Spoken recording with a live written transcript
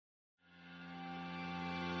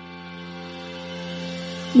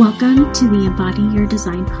Welcome to the Embody Your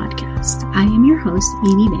Design podcast. I am your host,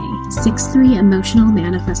 Amy May, 6'3" emotional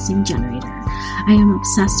manifesting generator. I am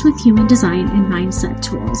obsessed with human design and mindset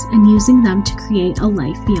tools and using them to create a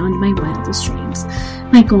life beyond my wildest dreams.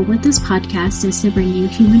 My goal with this podcast is to bring you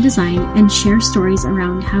human design and share stories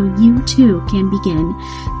around how you too can begin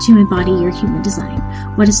to embody your human design.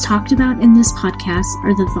 What is talked about in this podcast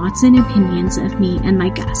are the thoughts and opinions of me and my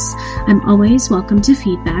guests. I'm always welcome to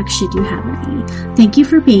feedback should you have any. Thank you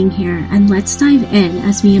for being here, and let's dive in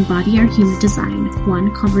as we embody our human design,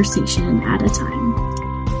 one conversation at a time.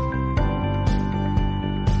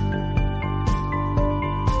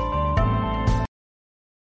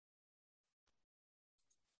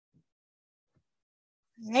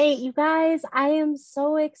 Hey, you guys, I am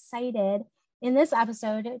so excited in this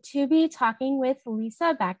episode to be talking with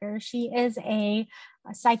Lisa Becker. She is a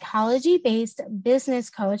psychology-based business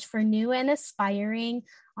coach for new and aspiring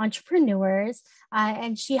entrepreneurs.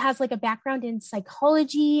 And she has like a background in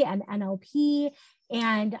psychology and NLP.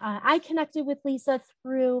 And I connected with Lisa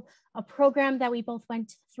through a program that we both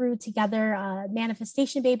went through together,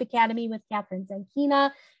 Manifestation Babe Academy with Catherine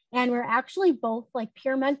Zankina. And we're actually both like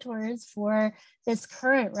peer mentors for this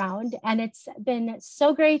current round. And it's been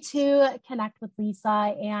so great to connect with Lisa.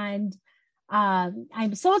 And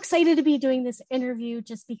I'm so excited to be doing this interview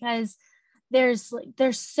just because there's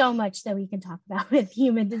so much that we can talk about with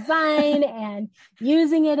human design and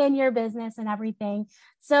using it in your business and everything.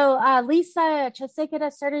 So Lisa, just to get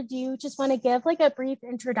us started, do you just want to give like a brief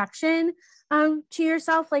introduction to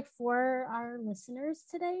yourself, like for our listeners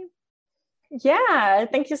today? Yeah,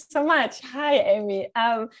 thank you so much. Hi, Amy.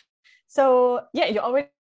 You already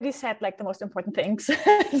said like the most important things.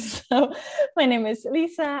 So my name is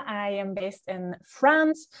Lisa. I am based in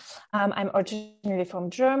France. I'm originally from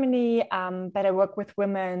Germany, but I work with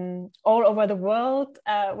women all over the world,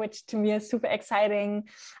 which to me is super exciting.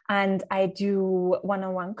 And I do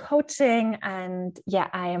one-on-one coaching. And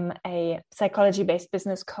I am a psychology-based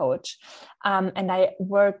business coach. And I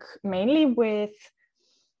work mainly with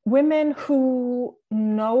women who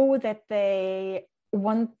know that they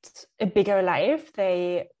want a bigger life,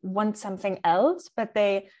 they want something else, but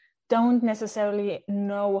they don't necessarily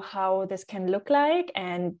know how this can look like.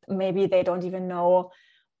 And maybe they don't even know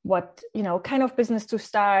what, kind of business to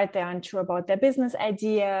start. They're unsure about their business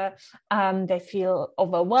idea. They feel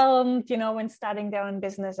overwhelmed, when starting their own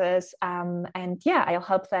businesses. I'll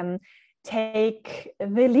help them take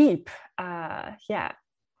the leap.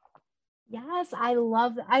 Yes, I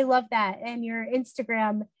love that. And your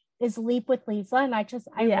Instagram is Leap with Lisa. And I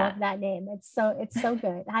love that name. It's so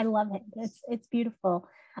good. I love it. It's beautiful.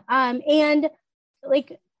 And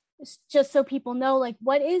like, just so people know, like,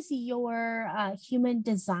 what is your human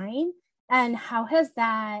design and how has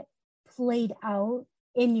that played out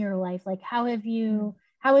in your life? Like, how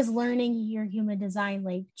is learning your human design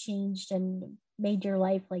like changed and made your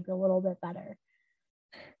life like a little bit better?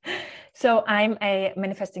 So I'm a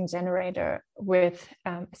manifesting generator with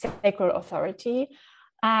sacral authority.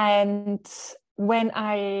 And when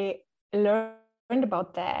I learned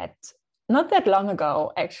about that, not that long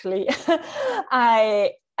ago, actually,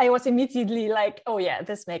 I was immediately like, oh yeah,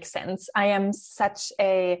 this makes sense. I am such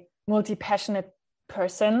a multi-passionate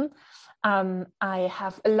person. I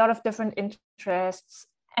have a lot of different interests.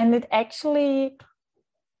 And it actually,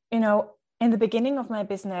 in the beginning of my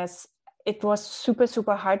business, it was super,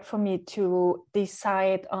 super hard for me to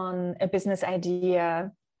decide on a business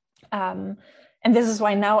idea. And this is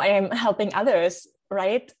why now I am helping others,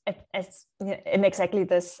 right? In exactly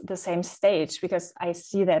the same stage, because I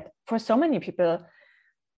see that for so many people,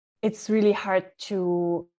 it's really hard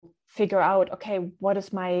to figure out, okay, what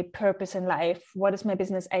is my purpose in life? What is my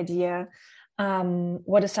business idea?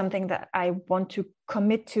 What is something that I want to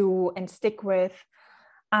commit to and stick with?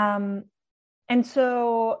 And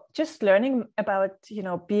so just learning about,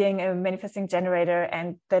 being a manifesting generator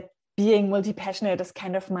and that being multi-passionate is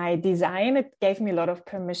kind of my design, it gave me a lot of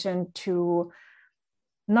permission to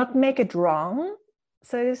not make it wrong,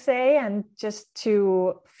 so to say, and just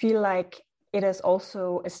to feel like it is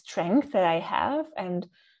also a strength that I have and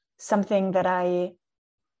something that I,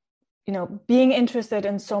 being interested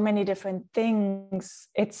in so many different things,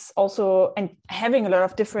 it's also, and having a lot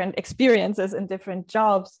of different experiences in different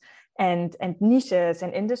jobs and niches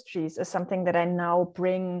and industries is something that I now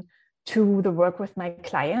bring to the work with my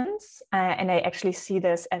clients. And I actually see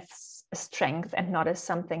this as a strength and not as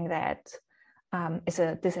something that is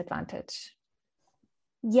a disadvantage.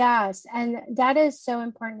 Yes. And that is so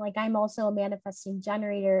important. Like, I'm also a manifesting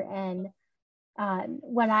generator. And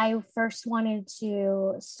when I first wanted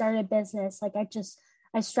to start a business, like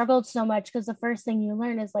I struggled so much because the first thing you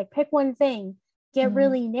learn is like, pick one thing. get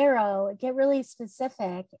really narrow, get really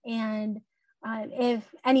specific. And if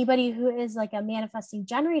anybody who is like a manifesting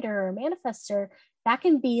generator or a manifester, that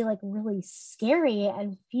can be like really scary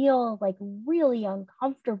and feel like really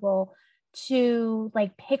uncomfortable to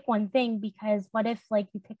like pick one thing, because what if like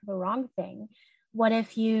you pick the wrong thing? What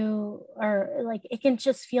if you are like, it can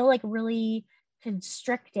just feel like really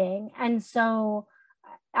constricting. And so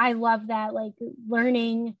I love that, like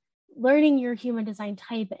learning your human design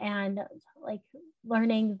type and like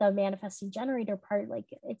learning the manifesting generator part. Like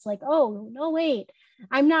it's like, oh no, wait,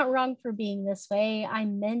 I'm not wrong for being this way.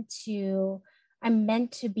 I'm meant to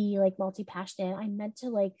be like multi-passionate. I'm meant to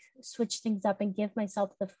like switch things up and give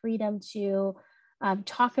myself the freedom to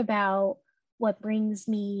talk about what brings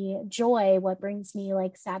me joy, what brings me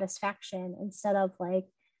like satisfaction, instead of like,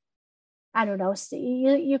 I don't know,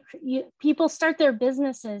 people start their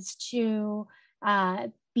businesses to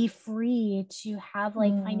be free, to have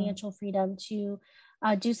like financial freedom, to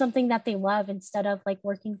do something that they love instead of like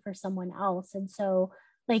working for someone else. And so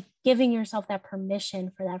like giving yourself that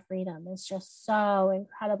permission for that freedom is just so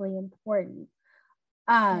incredibly important.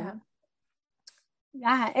 Yeah.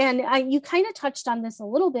 And you kind of touched on this a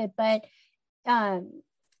little bit, but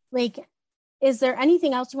like, is there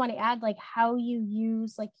anything else you want to add, like how you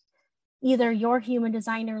use like either your human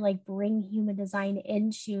design or like bring human design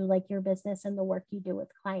into like your business and the work you do with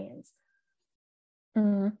clients?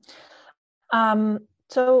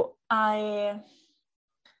 So I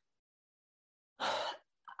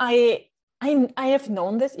have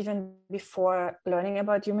known this even before learning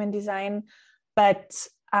about human design, but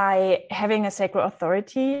having a sacred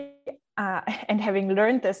authority and having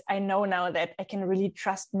learned this, I know now that I can really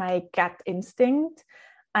trust my gut instinct.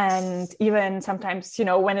 And even sometimes,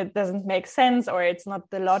 when it doesn't make sense or it's not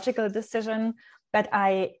the logical decision, but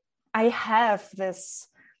I have this,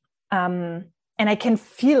 and I can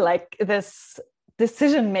feel like this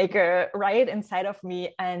decision maker right inside of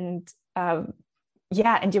me. And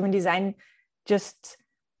and human design just,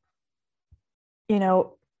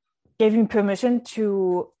 gave me permission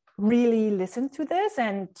to really listen to this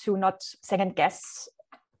and to not second guess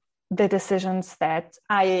the decisions that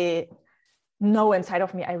I know inside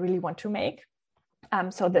of me I really want to make.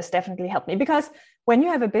 So this definitely helped me, because when you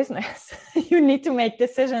have a business, you need to make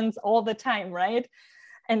decisions all the time, right?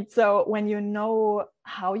 And so when you know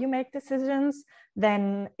how you make decisions,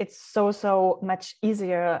 then it's so much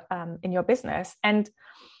easier in your business. And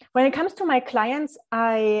when it comes to my clients,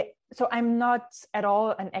 I'm not at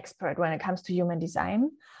all an expert when it comes to human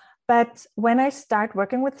design. But when I start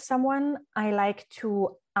working with someone, I like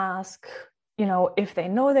to ask, if they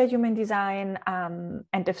know their human design,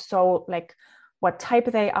 and if so, like what type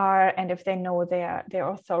they are, and if they know their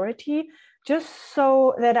authority, just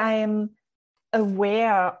so that I am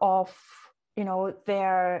aware of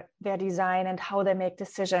their design and how they make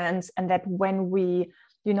decisions, and that when we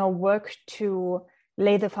work to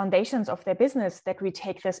lay the foundations of their business, that we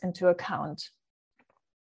take this into account.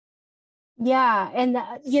 Yeah, and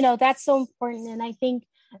that's so important. And I think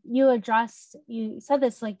you said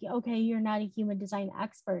this, like, okay, you're not a human design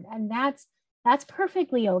expert, and that's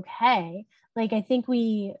perfectly okay. Like, I think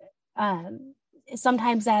we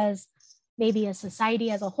sometimes, as maybe a society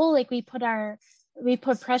as a whole, like we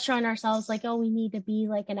put pressure on ourselves, like, oh, we need to be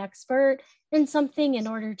like an expert in something in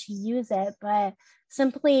order to use it. But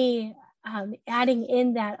simply adding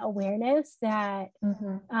in that awareness that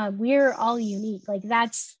we're all unique, like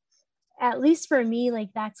that's, at least for me, like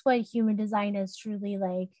that's what human design is truly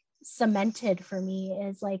like cemented for me,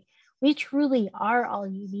 is like we truly are all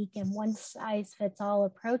unique, and one size fits all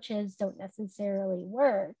approaches don't necessarily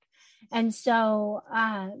work. And so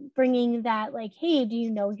bringing that, like, hey, do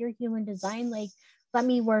you know your human design? Like, let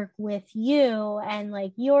me work with you and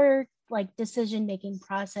like your like decision making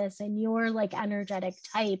process and your like energetic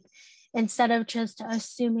type, instead of just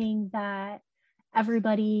assuming that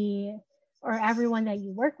everybody or everyone that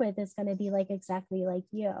you work with is going to be like exactly like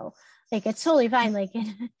you. Like, it's totally fine. Like,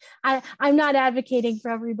 I'm not advocating for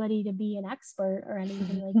everybody to be an expert or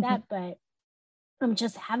anything like that, but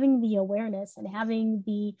just having the awareness and having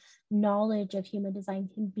the knowledge of human design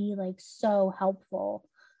can be like so helpful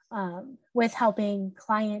with helping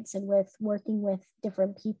clients and with working with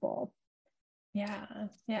different people. Yeah.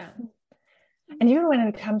 And even when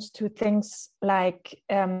it comes to things like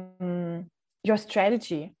your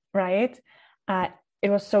strategy, right? It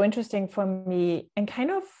was so interesting for me and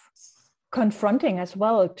kind of confronting as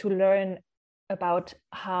well to learn about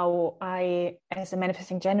how I, as a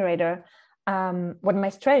manifesting generator, what my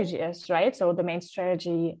strategy is, right? So the main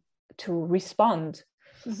strategy to respond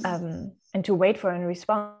and to wait to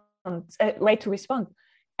respond.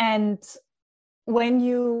 And when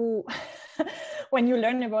you when you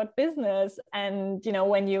learn about business, and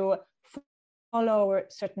when you follow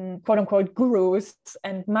certain quote unquote gurus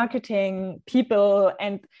and marketing people,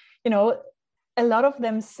 and a lot of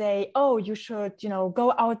them say, oh, you should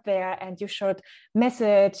go out there and you should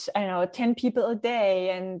message 10 people a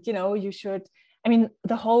day, and you should, I mean,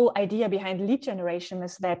 the whole idea behind lead generation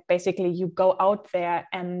is that basically you go out there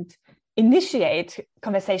and initiate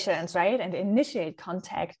conversations, right, and initiate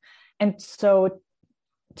contact. And so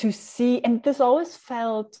to see, and this always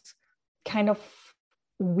felt kind of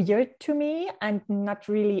weird to me and not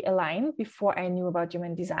really aligned before I knew about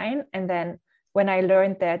human design. And then when I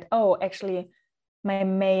learned that, oh, actually my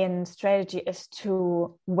main strategy is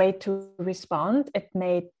to wait to respond,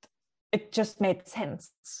 it just made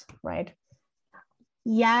sense, right?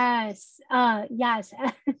 Yes. Yes.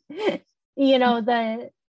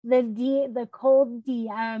 The cold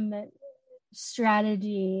DM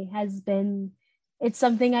strategy has been, it's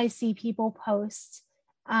something I see people post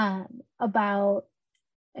about,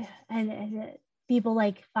 and people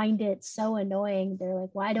like find it so annoying. They're like,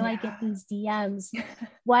 why do I get these DMs?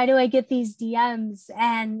 Why do I get these DMs?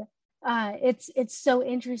 And it's so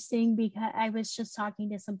interesting, because I was just talking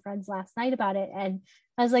to some friends last night about it, and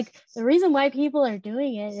I was like, the reason why people are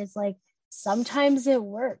doing it is like, sometimes it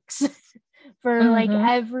works for like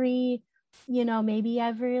every, maybe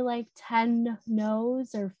every like 10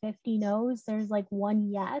 no's or 50 no's, there's like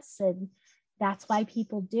one yes, and that's why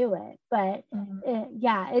people do it. But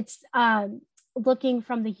it's looking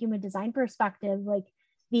from the human design perspective, like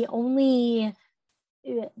the only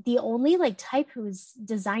like type who is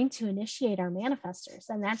designed to initiate are manifestors,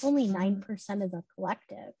 and that's only 9% of the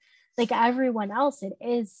collective. Like everyone else, it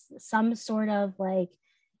is some sort of like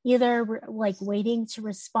either like waiting to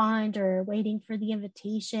respond or waiting for the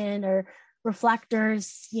invitation, or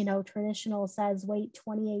reflectors, traditional says wait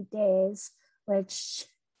 28 days, which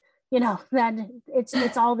then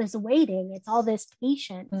it's all this waiting, it's all this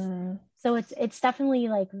patience. So it's definitely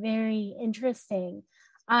like very interesting.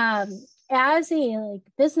 As a like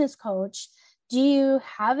business coach, do you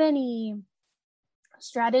have any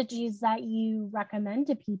strategies that you recommend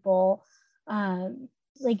to people,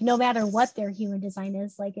 like no matter what their human design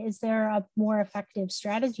is? Like, is there a more effective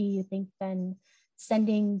strategy you think than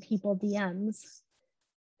sending people DMs?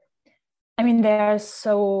 I mean, there are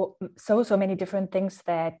so many different things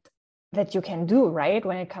that you can do, right,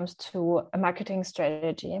 when it comes to a marketing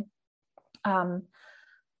strategy.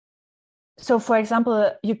 So for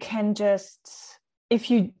example, you can just, if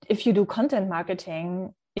you do content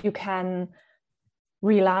marketing, you can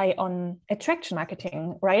rely on attraction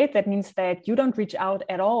marketing, right? That means that you don't reach out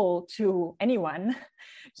at all to anyone.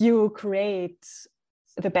 You create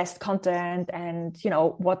the best content, and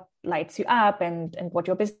what lights you up, and what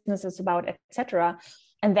your business is about, etc.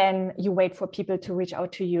 And then you wait for people to reach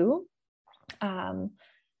out to you. And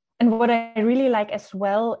what I really like as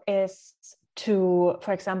well is to,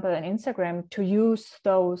 for example, on Instagram, to use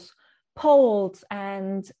those polls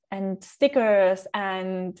and stickers,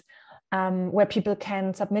 and where people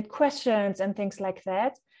can submit questions and things like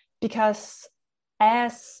that. Because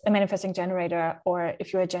as a manifesting generator, or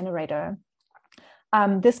if you're a generator,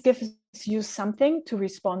 this gives you something to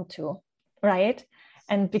respond to, right?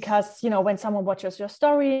 And because when someone watches your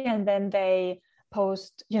story and then they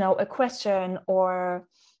post a question, or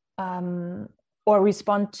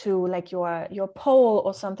respond to like your poll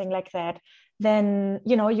or something like that, then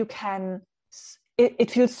you can,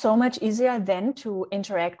 it feels so much easier then to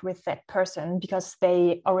interact with that person, because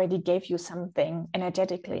they already gave you something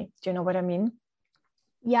energetically. Do you know what I mean?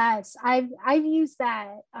 Yes, I've used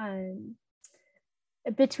that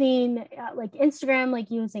between like Instagram,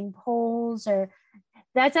 like using polls, or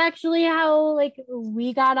that's actually how like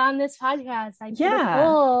we got on this podcast. I put a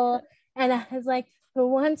poll, and I was like, who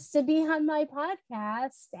wants to be on my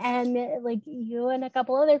podcast? And like you and a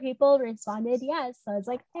couple other people responded yes. So it's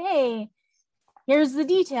like, hey, here's the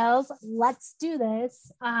details, let's do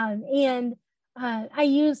this. And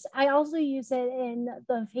I also use it in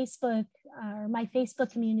the Facebook, or my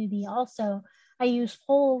Facebook community also. I use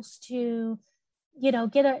polls to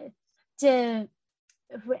get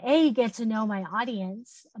to know my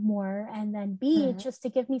audience more, and then B, just to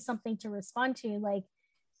give me something to respond to,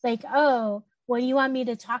 like, oh, what do you want me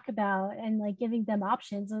to talk about? And like giving them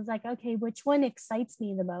options. I was like, okay, which one excites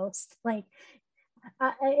me the most? Like,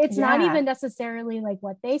 it's not even necessarily like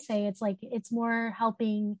what they say. It's like, it's more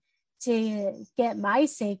helping to get my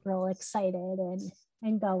sacral excited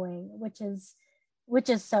and going, which is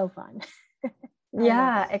so fun.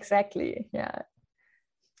 Yeah, exactly. Yeah.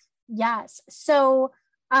 Yes. So,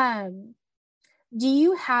 do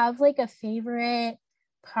you have like a favorite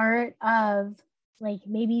part of like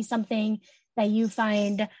maybe something that you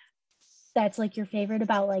find that's like your favorite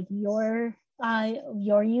about like your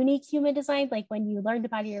unique human design, like when you learned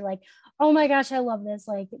about it you're like, oh my gosh, I love this,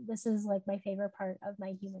 like this is like my favorite part of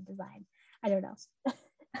my human design. I don't know.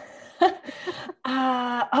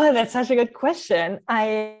 Oh, that's such a good question.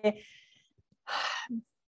 There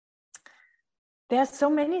are so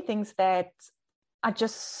many things that are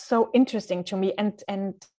just so interesting to me,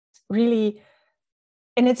 and really,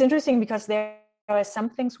 and it's interesting because there are some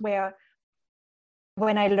things where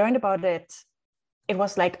when I learned about it, it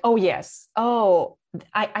was like, oh yes, oh,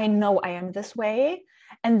 I know I am this way.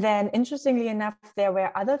 And then interestingly enough, there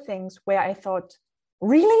were other things where I thought,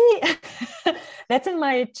 really? That's in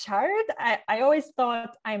my chart? I always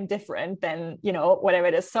thought I'm different than, whatever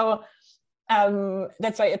it is. So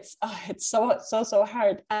that's why it's so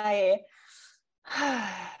hard.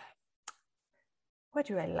 What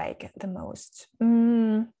do I like the most?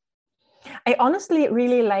 I honestly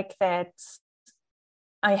really like that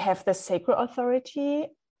I have the sacral authority,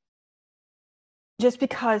 just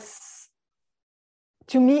because,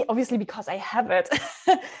 to me, obviously because I have it,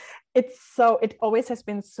 it always has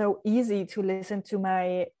been so easy to listen to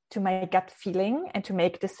my gut feeling and to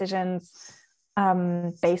make decisions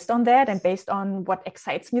based on that and based on what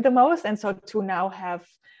excites me the most. And so to now have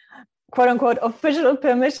quote unquote official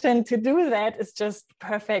permission to do that is just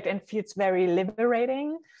perfect and feels very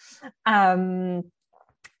liberating. And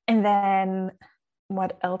then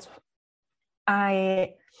what else?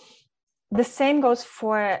 The same goes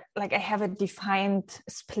for, like, I have a defined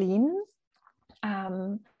spleen.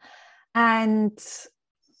 And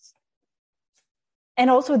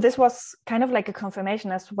also this was kind of like a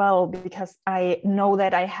confirmation as well, because I know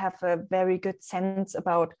that I have a very good sense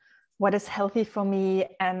about what is healthy for me.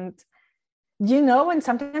 And and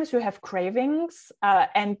sometimes you have cravings,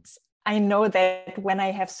 and I know that when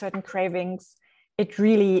I have certain cravings, it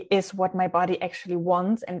really is what my body actually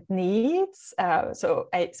wants and needs. So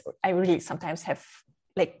I really sometimes have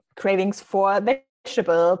like cravings for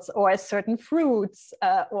vegetables or certain fruits,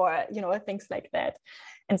 or things like that.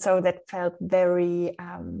 And so that felt very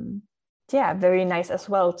very nice as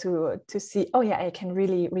well to see, oh yeah, I can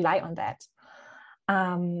really rely on that.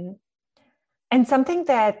 And something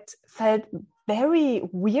that felt very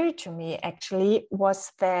weird to me actually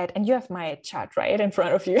was that, and you have my chart right in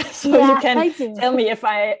front of you, so yeah, you can tell me if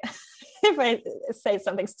I say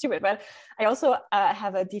something stupid, but I also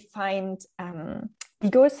have a defined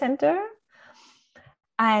ego center.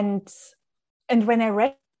 And when I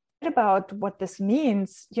read about what this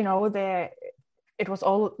means, it was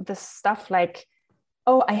all this stuff like,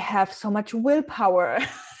 oh, I have so much willpower.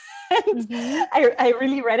 Mm-hmm. I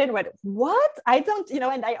really read it and went, what? I don't,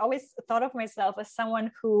 and I always thought of myself as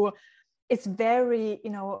someone who is very,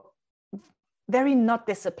 very not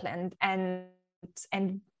disciplined and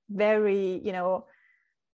very,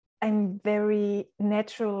 I'm very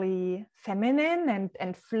naturally feminine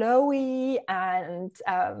and flowy and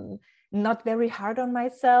not very hard on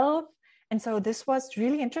myself. And so this was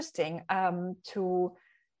really interesting to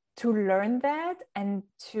learn that and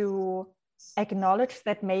to acknowledge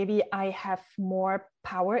that maybe I have more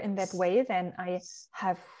power in that way than I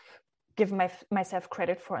have given myself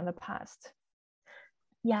credit for in the past.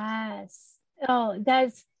 Yes. Oh,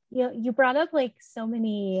 that's, you brought up like so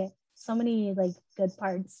many like good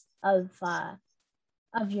parts of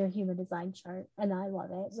your human design chart, and I love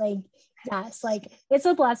it. Like, yes, like it's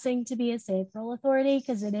a blessing to be a sacral authority,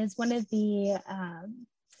 because it is one of the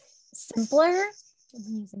simpler, I'm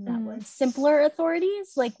using that word, simpler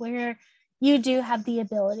authorities, like where you do have the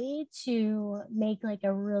ability to make like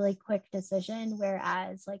a really quick decision,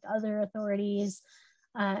 whereas like other authorities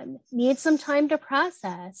need some time to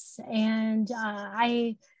process. And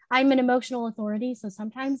I'm an emotional authority, so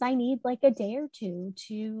sometimes I need like a day or two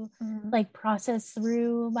to like process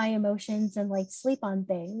through my emotions and like sleep on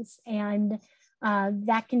things. And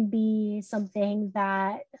that can be something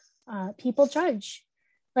that people judge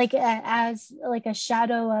like as like a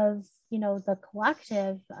shadow of the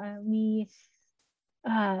collective. We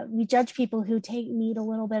judge people who need a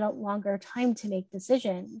little bit longer time to make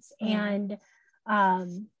decisions. And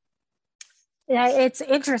it's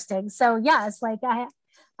interesting. So yes, like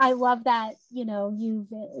I love that you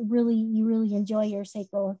really enjoy your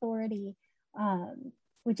sacral authority,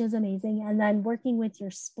 which is amazing. And then working with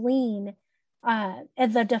your spleen,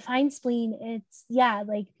 and the defined spleen, it's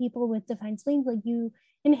like people with defined spleens, like you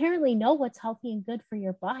inherently know what's healthy and good for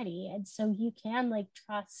your body, and so you can like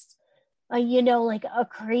trust like a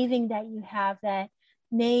craving that you have that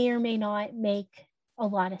may or may not make a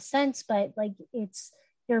lot of sense, but like it's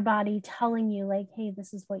your body telling you like, hey,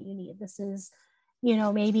 this is what you need. This is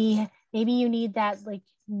maybe maybe you need that like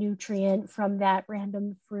nutrient from that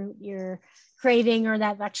random fruit you're craving or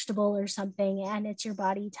that vegetable or something, and it's your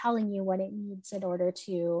body telling you what it needs in order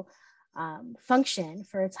to function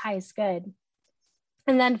for its highest good.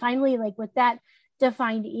 And then finally, like with that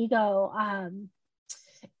defined ego,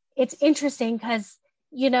 it's interesting because,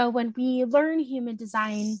 you know, when we learn human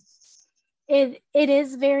design, it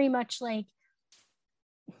is very much like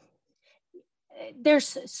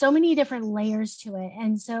there's so many different layers to it.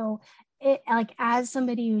 And so it, like, as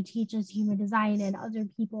somebody who teaches human design and other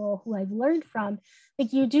people who I've learned from,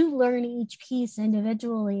 like, you do learn each piece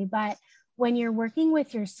individually, but when you're working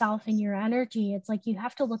with yourself and your energy, it's like you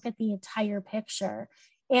have to look at the entire picture.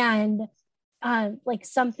 And like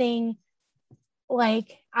something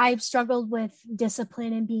like I've struggled with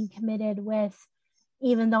discipline and being committed with,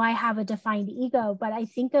 even though I have a defined ego, but I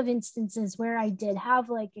think of instances where I did have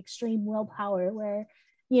like extreme willpower where,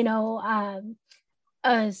 you know,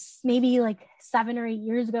 maybe like 7 or 8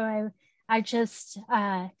 years ago, I just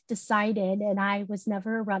decided, and I was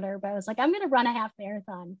never a runner, but I was like, I'm going to run a half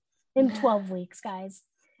marathon in 12 weeks, guys.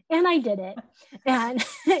 And I did it. And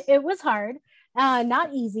it was hard,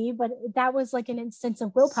 not easy, but that was like an instance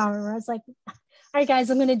of willpower where I was like, all right, guys,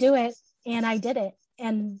 I'm going to do it. And I did it.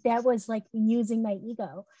 And that was like using my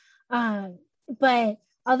ego. But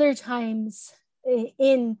other times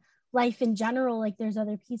in life in general, like there's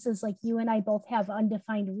other pieces, like you and I both have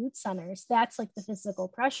undefined root centers. That's like the physical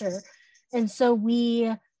pressure. And so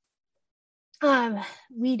we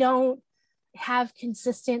don't have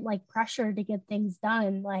consistent like pressure to get things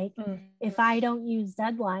done. Like if I don't use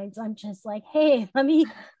deadlines, I'm just like, hey,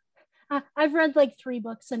 I've read like 3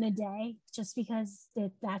 books in a day just because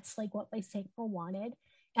that's like what my sacral wanted.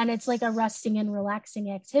 And it's like a resting and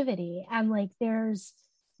relaxing activity. And like, there's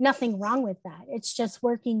nothing wrong with that. It's just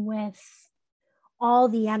working with all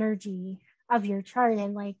the energy of your chart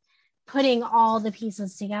and like putting all the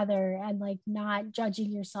pieces together and like not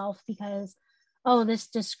judging yourself because, oh, this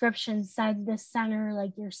description said this center,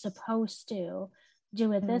 like you're supposed to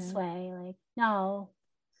do it this way. Like, no,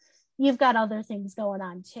 you've got other things going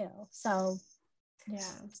on too. So yeah,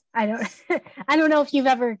 I don't know if you've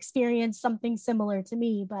ever experienced something similar to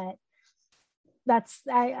me, but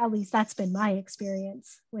at least that's been my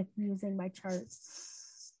experience with using my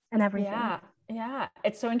charts and everything. Yeah,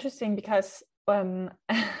 it's so interesting because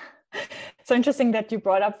so interesting that you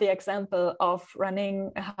brought up the example of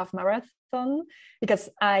running a half marathon, because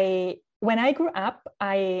when I grew up,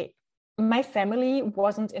 my family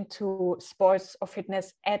wasn't into sports or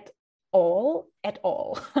fitness at all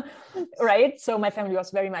right? So my family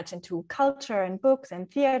was very much into culture and books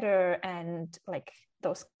and theater and like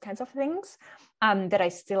those kinds of things that I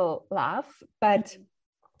still love, but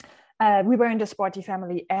we weren't a sporty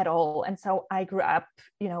family at all. And so I grew up,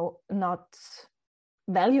 you know, not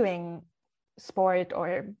valuing sport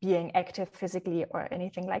or being active physically or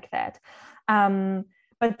anything like that.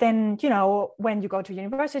 But then, you know, when you go to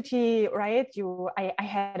university, right, I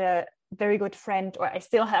had a very good friend, or I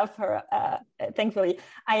still have her, thankfully.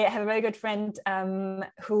 I have a very good friend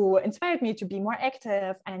who inspired me to be more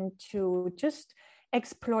active and to just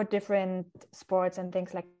explore different sports and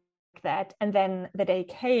things like that. And then the day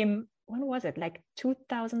came, when was it? Like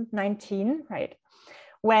 2019, right?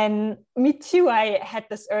 When me too, I had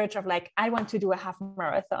this urge of like, I want to do a half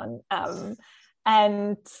marathon.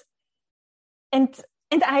 And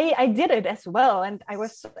I did it as well. And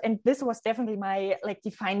this was definitely my like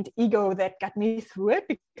defined ego that got me through it,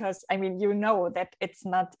 because I mean, you know that it's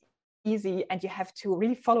not easy and you have to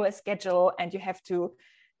really follow a schedule and you have to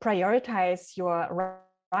prioritize your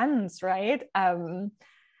runs, right? And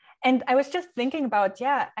I was just thinking about,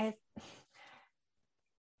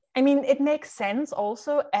 I mean, it makes sense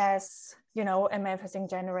also as, you know, a manifesting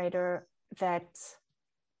generator that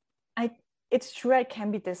it's true I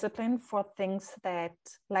can be disciplined for things that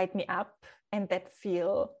light me up and that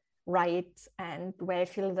feel right and where I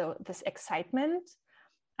feel this excitement,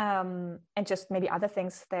 and just maybe other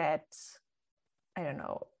things that, I don't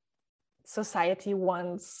know, society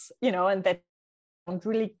wants, you know, and that I don't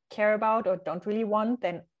really care about or don't really want,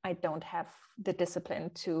 then I don't have the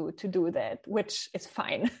discipline to do that, which is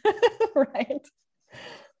fine. Right?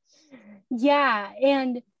 Yeah.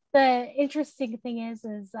 And the interesting thing is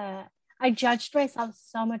I judged myself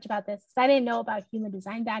so much about this because I didn't know about human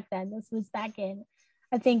design back then. This was back in,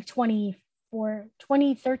 I think, 2013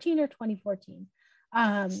 or 2014.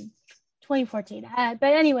 2014.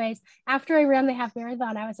 But anyways, after I ran the half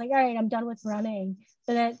marathon, I was like, all right, I'm done with running.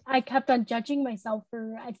 But I kept on judging myself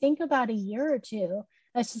for, I think, about a year or two.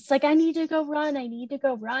 I was just like, I need to go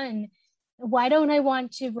run. why don't I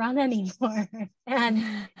want to run anymore? And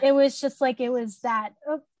it was just like, it was that,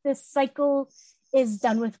 oh, this cycle is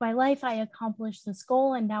done with my life. I accomplished this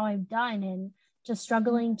goal and now I'm done, and just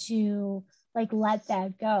struggling to like let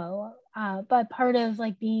that go. But part of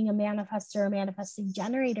like being a manifestor, a manifesting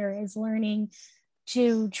generator, is learning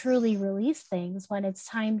to truly release things when it's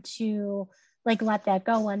time to like let that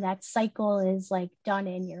go, when that cycle is like done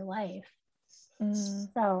in your life.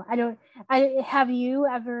 So have you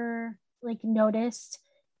ever like noticed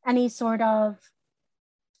any sort of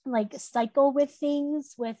like cycle with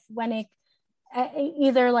things, with when it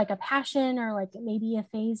either like a passion or like maybe a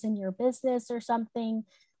phase in your business or something,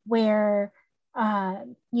 where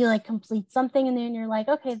you like complete something and then you're like,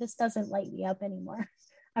 okay, this doesn't light me up anymore,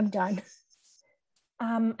 I'm done?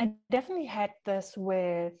 I definitely had this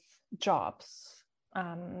with jobs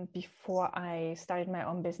before I started my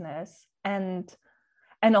own business, and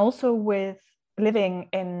also with living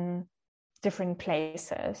in different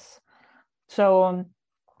places. So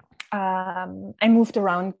I moved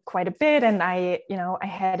around quite a bit, and I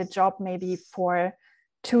had a job maybe for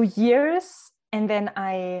 2 years, and then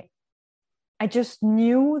I just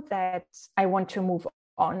knew that I want to move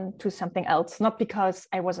on to something else, not because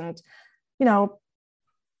I wasn't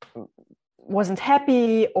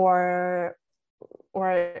happy or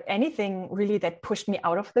anything really that pushed me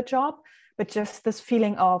out of the job, but just this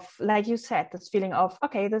feeling of, like you said, this feeling of,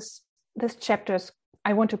 okay, this chapter's,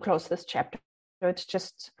 I want to close this chapter. It's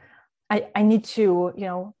just, I need to,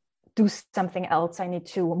 do something else. I need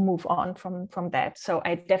to move on from that. So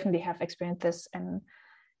I definitely have experienced this. And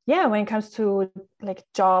yeah, when it comes to like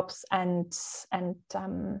jobs and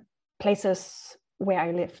places where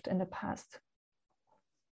I lived in the past.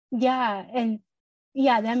 Yeah. And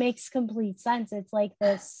yeah, that makes complete sense. It's like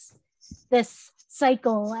this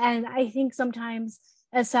cycle. And I think sometimes,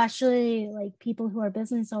 especially like people who are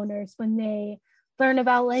business owners, when they learn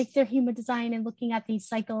about like their human design and looking at these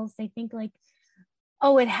cycles, they think like,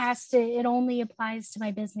 oh, it only applies to my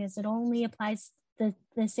business, it only applies to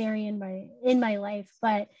this area in my life.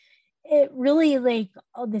 But it really like,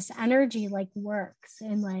 oh, this energy like works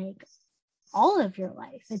in like all of your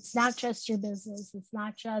life. It's not just your business, it's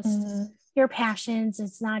not just your passions,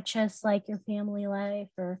 it's not just like your family life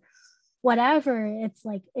or whatever. It's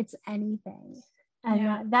like, it's anything.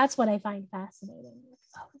 And that's what I find fascinating.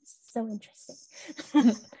 Oh, it's so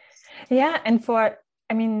interesting. Yeah. And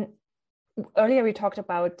earlier we talked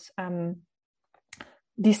about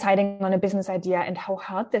deciding on a business idea and how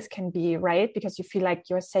hard this can be, right? Because you feel like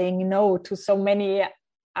you're saying no to so many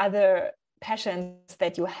other passions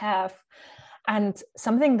that you have. And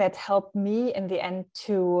something that helped me in the end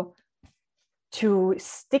to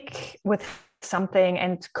stick with something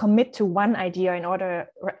and commit to one idea in order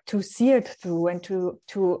to see it through, and to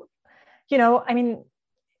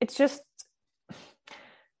it's just,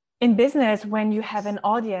 in business, when you have an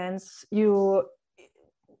audience, your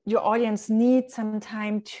audience needs some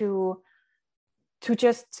time to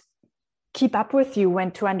just keep up with you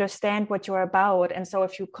and to understand what you're about. And so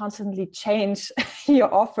if you constantly change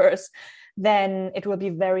your offers, then it will be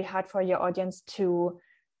very hard for your audience to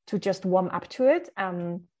just warm up to it.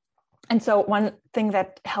 And so one thing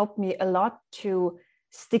that helped me a lot to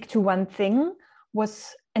stick to one thing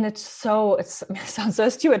was, and it sounds so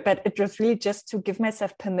stupid, but it was really just to give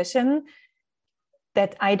myself permission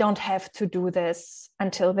that I don't have to do this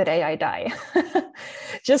until the day I die.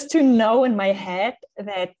 Just to know in my head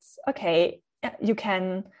that, okay, you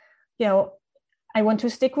can, I want to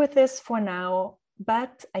stick with this for now,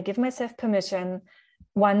 but I give myself permission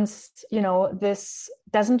once, this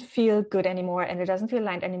doesn't feel good anymore and it doesn't feel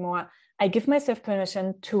aligned anymore, I give myself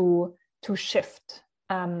permission to shift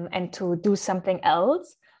and to do something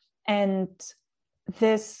else. And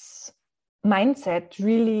this mindset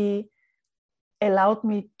really allowed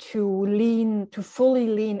me to fully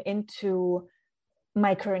lean into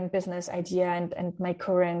my current business idea and my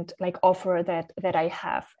current like offer that I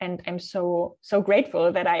have. And I'm so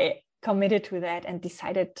grateful that I committed to that and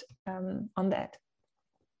decided on that.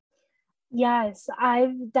 Yes,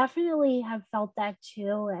 I've definitely have felt that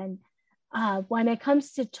too. And when it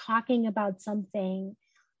comes to talking about something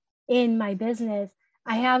in my business,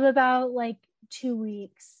 I have about like 2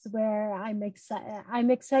 weeks where I'm excited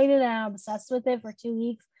and I'm obsessed with it for 2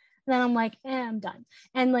 weeks. And then I'm like, I'm done.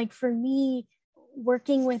 And like for me,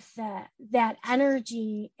 working with that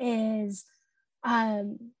energy is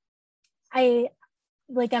I'm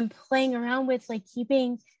playing around with like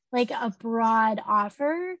keeping like a broad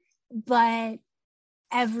offer, but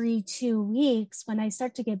every 2 weeks when I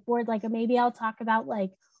start to get bored, like maybe I'll talk about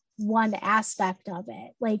like one aspect of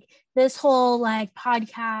it, like this whole like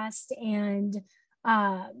podcast and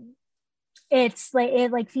it's like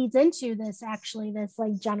it like feeds into this actually this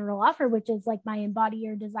like general offer, which is like my Embody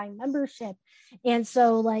Your Design membership. And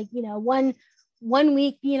so like, you know, one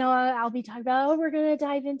week, you know, I'll be talking about, oh, we're going to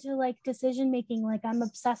dive into like decision making. Like I'm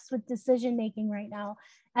obsessed with decision making right now.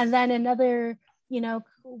 And then another, you know,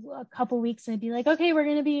 a couple weeks, I'd be like, okay, we're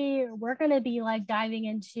going to be like diving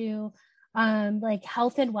into like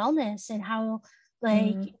health and wellness and how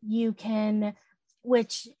like you can,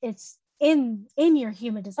 which it's in your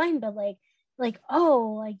human design, but like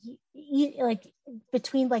oh like like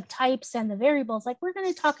between like types and the variables, like we're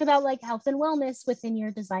going to talk about like health and wellness within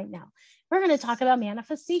your design now. We're going to talk about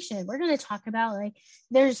manifestation. We're going to talk about like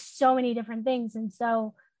there's so many different things. And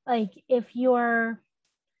so like if you're,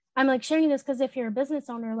 I'm like sharing this because if you're a business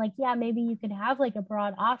owner, like yeah, maybe you could have like a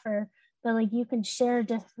broad offer, but like you can share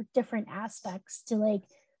different aspects to like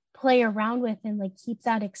play around with and like keep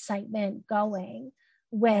that excitement going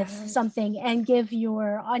with something and give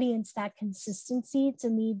your audience that consistency to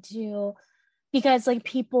need to, because like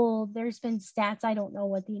people, there's been stats, I don't know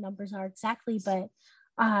what the numbers are exactly, but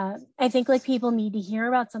I think like people need to hear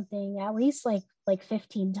about something at least like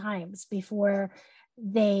 15 times before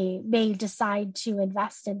they may decide to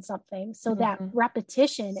invest in something. So that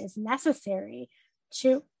repetition is necessary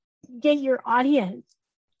to get your audience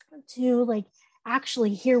to like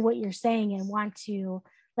actually hear what you're saying and want to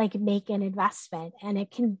like make an investment. And it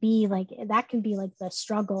can be like that can be like the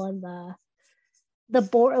struggle and the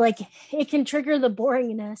bore, like it can trigger the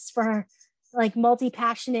boringness for like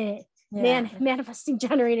multi-passionate manifesting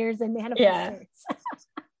generators and manifestors.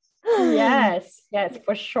 Yes,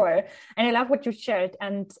 for sure. And I love what you shared.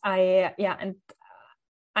 And I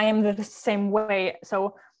am the same way.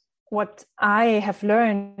 So what I have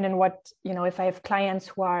learned and what, you know, if I have clients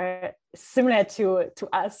who are similar to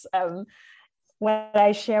us, what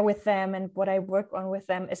I share with them and what I work on with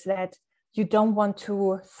them is that you don't want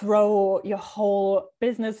to throw your whole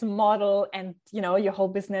business model and, you know, your whole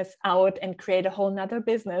business out and create a whole nother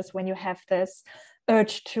business when you have this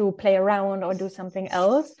urge to play around or do something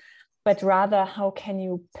else, but rather how can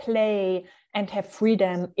you play and have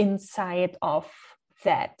freedom inside of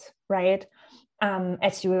that, right?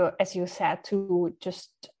 As you said, to just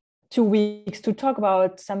 2 weeks to talk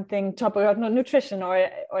about something, talk about nutrition or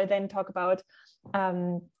then talk about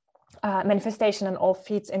manifestation, and all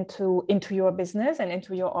feeds into your business and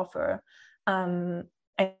into your offer. And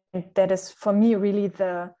that is for me really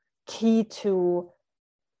the key to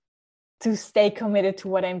stay committed to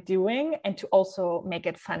what I'm doing and to also make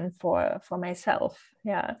it fun for myself.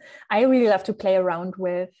 Yeah, I really love to play around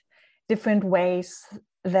with different ways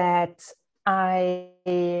that I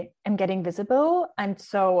am getting visible. And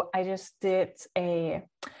so I just did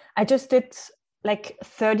like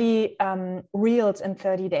 30 reels in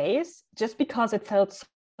 30 days, just because it felt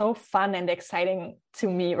so fun and exciting to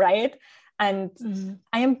me, right? And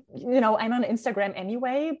I'm on Instagram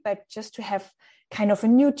anyway, but just to have kind of a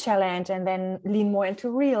new challenge and then lean more into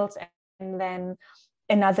reels, and then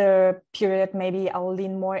another period maybe I'll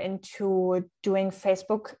lean more into doing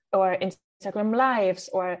Facebook or Instagram lives,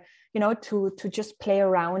 or to just play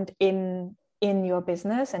around in your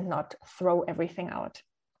business and not throw everything out.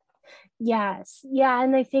 Yes. Yeah.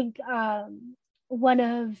 And I think one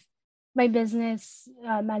of my business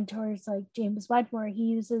mentors, like James Wedmore, he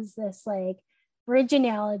uses this like bridge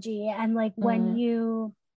analogy. And like when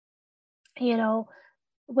you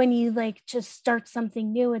like just start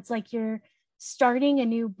something new, it's like you're starting a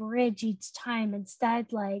new bridge each time,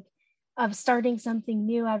 instead like of starting something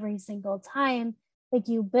new every single time. Like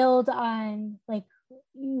you build on, like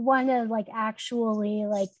you want to like actually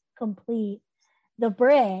like complete the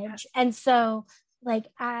bridge. And so like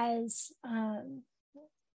as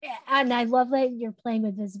and I love that you're playing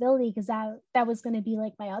with visibility, because that was going to be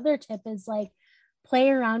like my other tip, is like play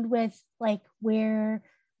around with like where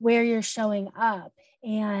you're showing up,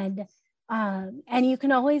 and you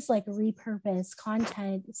can always like repurpose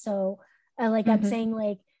content. So like I'm saying,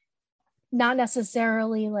 like not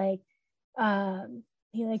necessarily like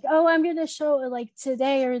be like, oh, I'm going to show like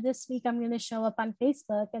today or this week I'm going to show up on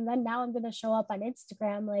Facebook, and then now I'm going to show up on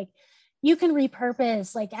Instagram. Like you can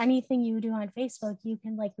repurpose like anything you do on Facebook, you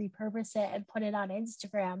can like repurpose it and put it on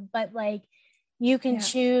Instagram, but like you can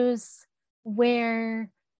choose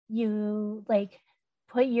where you like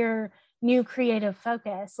put your new creative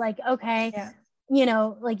focus. Like, okay,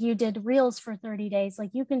 like you did reels for 30 days,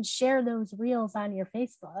 like you can share those reels on your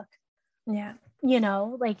Facebook,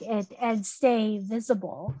 like it, and stay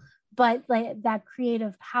visible, but like that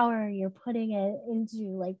creative power, you're putting it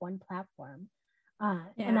into like one platform.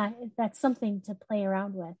 And that's something to play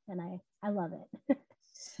around with, and I love it.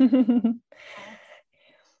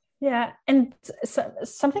 Yeah. And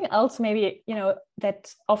something else maybe,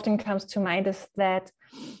 that often comes to mind is that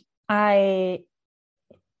I,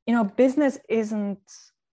 business isn't,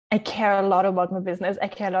 I care a lot about my business. I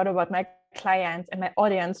care a lot about my clients and my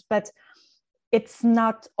audience, but it's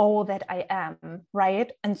not all that I am,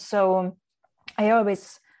 right? And so I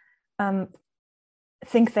always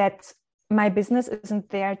think that my business isn't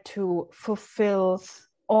there to fulfill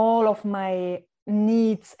all of my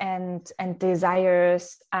needs and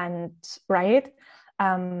desires, and right.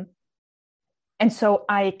 And so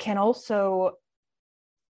I can also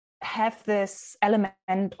have this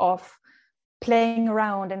element of playing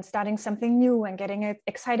around and starting something new and getting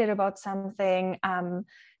excited about something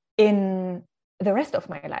in the rest of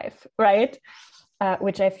my life, right?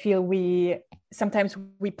 Which I feel sometimes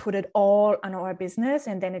we put it all on our business,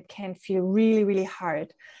 and then it can feel really, really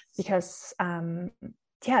hard because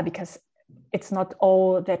because it's not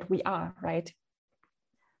all that we are, right?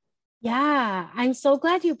 Yeah, I'm so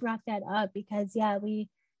glad you brought that up because we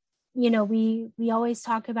always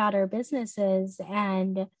talk about our businesses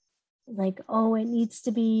and like, oh, it needs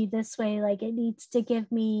to be this way, like it needs to give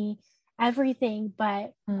me everything,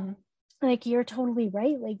 but like you're totally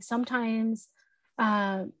right. Like sometimes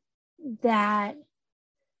that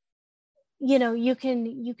you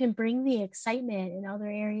can bring the excitement in other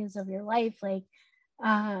areas of your life,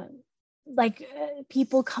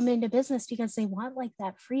 people come into business because they want like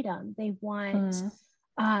that freedom. They want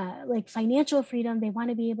like financial freedom. They want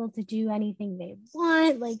to be able to do anything they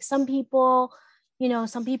want. Like some people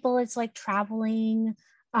it's like traveling.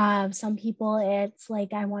 Some people it's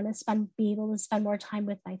like I want to be able to spend more time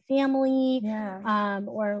with my family,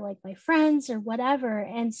 or like my friends or whatever.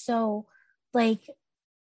 And so like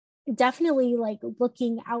definitely like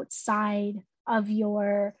looking outside of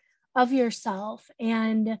yourself.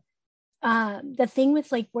 And the thing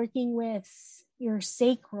with like working with your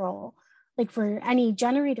sacral, like for any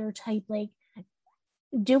generator type, like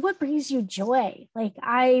do what brings you joy. Like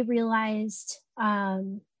I realized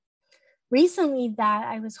recently that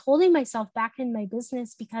I was holding myself back in my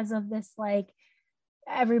business because of this, like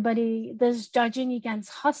everybody this judging against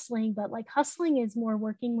hustling, but like hustling is more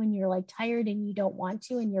working when you're like tired and you don't want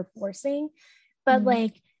to and you're forcing. But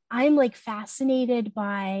like I'm like fascinated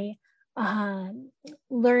by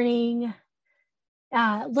learning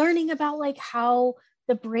about like how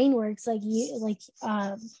the brain works. Like you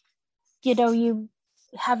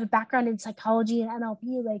have a background in psychology and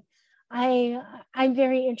NLP. Like I'm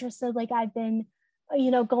very interested. Like I've been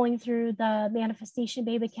going through the Manifestation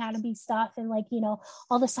Babe Academy stuff and like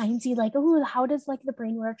all the sciencey, like, oh, how does like the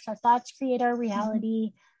brain works, our thoughts create our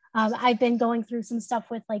reality. I've been going through some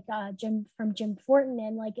stuff with like Jim Fortin,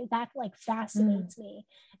 and like that like fascinates me.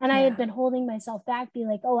 And I had been holding myself back, be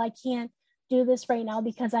like, oh, I can't do this right now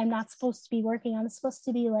because I'm not supposed to be working. I'm supposed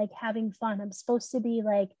to be like having fun. I'm supposed to be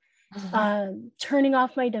like turning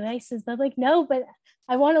off my devices. But like, no, but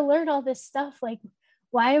I want to learn all this stuff. Like,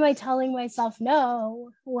 why am I telling myself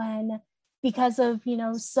no when because of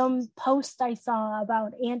some post I saw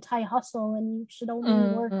about anti-hustle and you should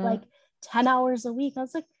only work like 10 hours a week? I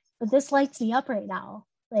was like, but this lights me up right now.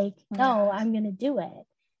 Like, no, I'm gonna do it.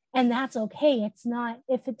 And that's okay. It's not,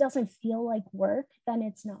 if it doesn't feel like work, then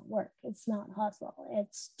it's not work. It's not hustle.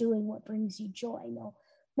 It's doing what brings you joy, no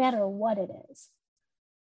matter what it is.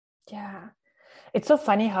 Yeah. It's so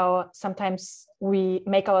funny how sometimes we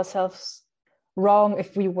make ourselves wrong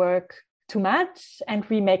if we work too much, and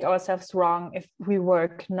we make ourselves wrong if we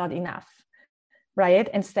work not enough, right?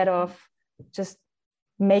 Instead of just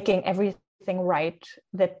making everything right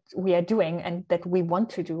that we are doing and that we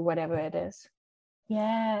want to do, whatever it is.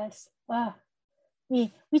 Yes. Wow.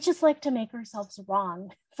 We just like to make ourselves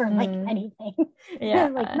wrong for like anything. Yeah.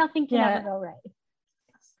 Like nothing can ever go right.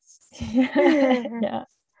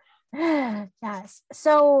 Yeah. Yes.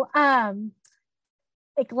 So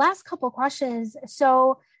like last couple questions.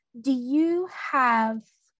 So do you have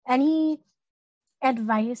any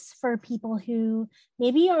advice for people who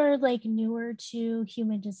maybe are like newer to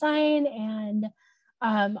human design and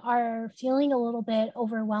are feeling a little bit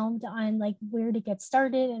overwhelmed on like where to get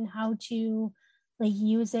started and how to like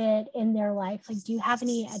use it in their life? Like, do you have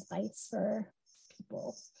any advice for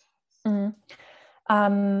people?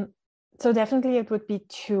 So definitely it would be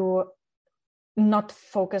to not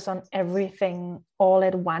focus on everything all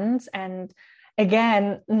at once, and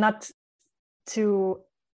again, not to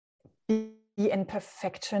be in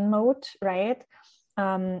perfection mode, right?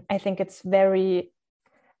 I think it's very,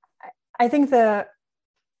 I think the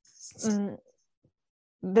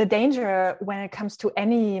danger when it comes to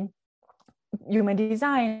any human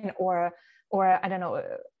design or I don't know,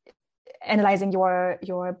 analyzing your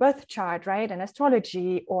birth chart, right, and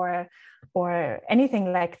astrology or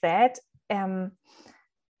anything like that.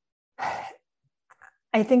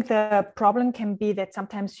 I think the problem can be that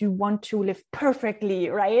sometimes you want to live perfectly,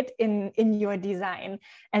 right, in your design.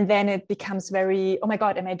 And then it becomes very, oh my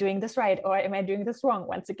God, am I doing this right? Or am I doing this wrong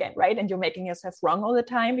once again, right? And you're making yourself wrong all the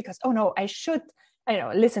time because, oh no, I should,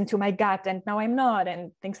 listen to my gut and now I'm not,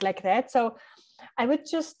 and things like that. So I would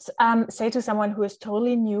just say to someone who is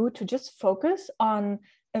totally new to just focus on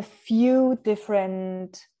a few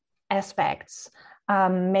different aspects.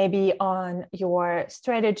 Maybe on your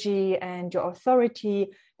strategy and your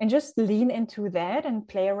authority, and just lean into that and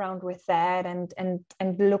play around with that and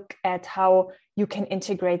look at how you can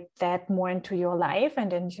integrate that more into your life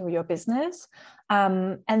and into your business.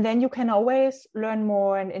 And then you can always learn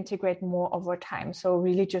more and integrate more over time. So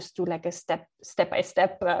really just do like a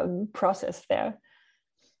step-by-step process there.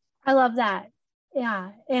 I love that.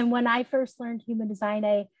 Yeah. And when I first learned human design,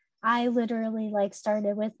 I literally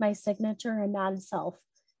started with my signature and non-self.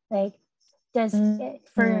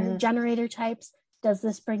 For generator types, does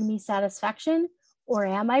this bring me satisfaction, or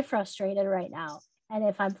am I frustrated right now? And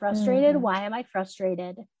if I'm frustrated, why am I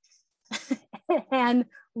frustrated? And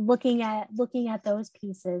looking at those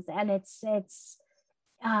pieces, and it's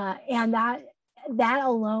and that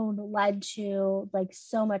alone led to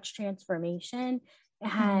so much transformation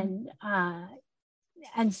and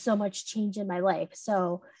so much change in my life.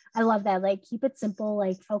 So I love that. Keep it simple,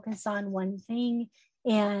 focus on one thing,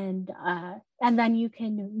 and then you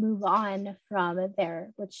can move on from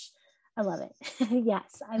there, which I love it.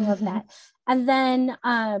 Yes, I love that. And then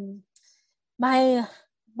my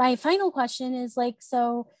final question is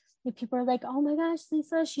so if people are oh my gosh,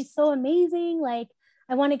 Lisa, she's so amazing.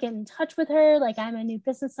 I want to get in touch with her. I'm a new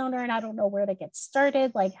business owner and I don't know where to get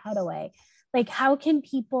started. How do I, how can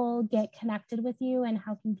people get connected with you, and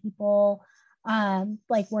how can people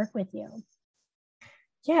work with you?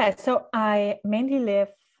 Yeah, so I mainly live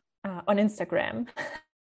on Instagram.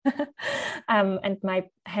 And my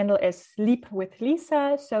handle is Sleep with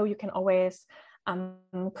Lisa. So you can always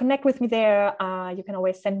connect with me there. You can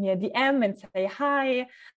always send me a DM and say hi.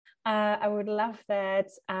 I would love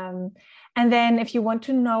that. And then if you want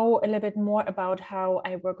to know a little bit more about how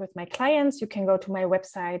I work with my clients, you can go to my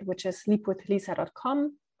website, which is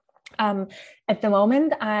sleepwithlisa.com. At the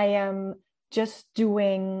moment, I am just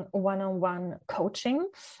doing one-on-one coaching.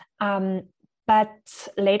 But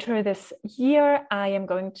later this year, I am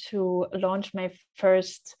going to launch my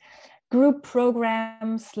first group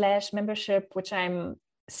program / membership, which I'm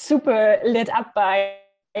super lit up by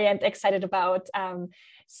and excited about.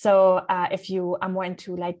 So if you are more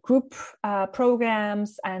into group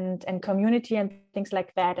programs and community and things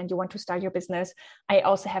like that, and you want to start your business, I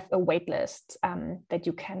also have a wait list that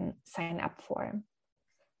you can sign up for.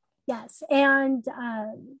 Yes, and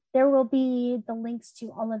there will be the links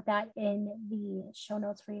to all of that in the show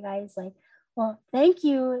notes for you guys. Well, thank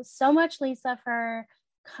you so much, Lisa, for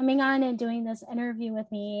coming on and doing this interview with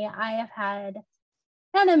me. I have had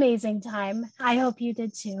an amazing time. I hope you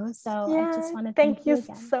did too. So yeah, I just want to thank you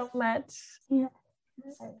again so much. Yeah.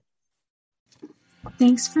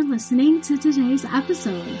 Thanks for listening to today's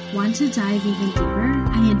episode. Want to dive even deeper?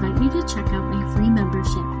 I invite you to check out my free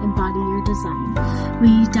membership, Embody Your Design.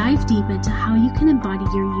 We dive deep into how you can embody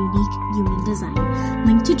your unique human design.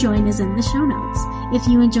 Link to join is in the show notes. If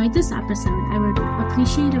you enjoyed this episode, I would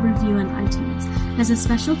appreciate a review on iTunes. As a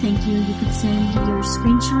special thank you, you could send your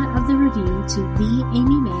screenshot of the review to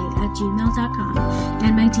theamymay@gmail.com,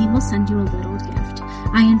 and my team will send you a little gift.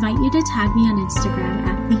 I invite you to tag me on Instagram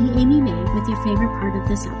 @theamymay with your favorite part of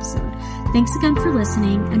this episode. Thanks again for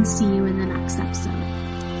listening, and see you in the next episode.